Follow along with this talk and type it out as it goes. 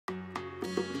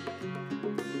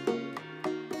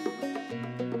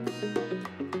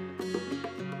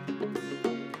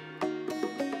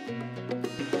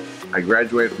I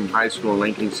graduated from high school in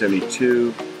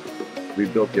 1972. We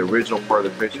built the original part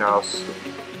of the fish house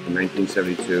in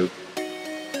 1972,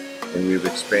 and we've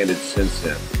expanded since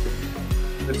then.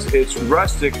 It's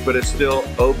rustic, but it's still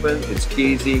open, it's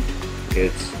keysy,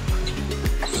 it's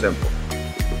simple.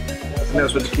 And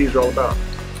that's what the keys are all about.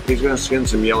 He's gonna skin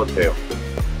some yellowtail.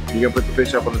 You're gonna put the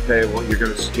fish up on the table, you're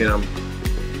gonna skin them.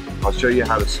 I'll show you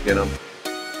how to skin them,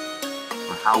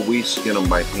 or how we skin them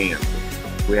by hand.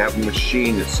 We have a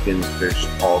machine that skins fish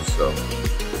also.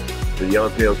 The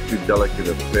yellowtail is too delicate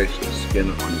a fish to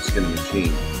skin on the skinning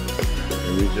machine.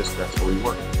 And that's how we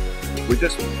work. We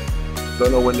just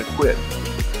don't know when to quit.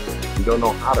 We don't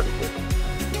know how to quit.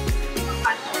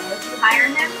 Would you hire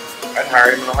him? I'd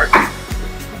hire him in a heartbeat.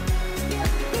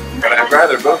 But I'd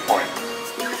rather go for him.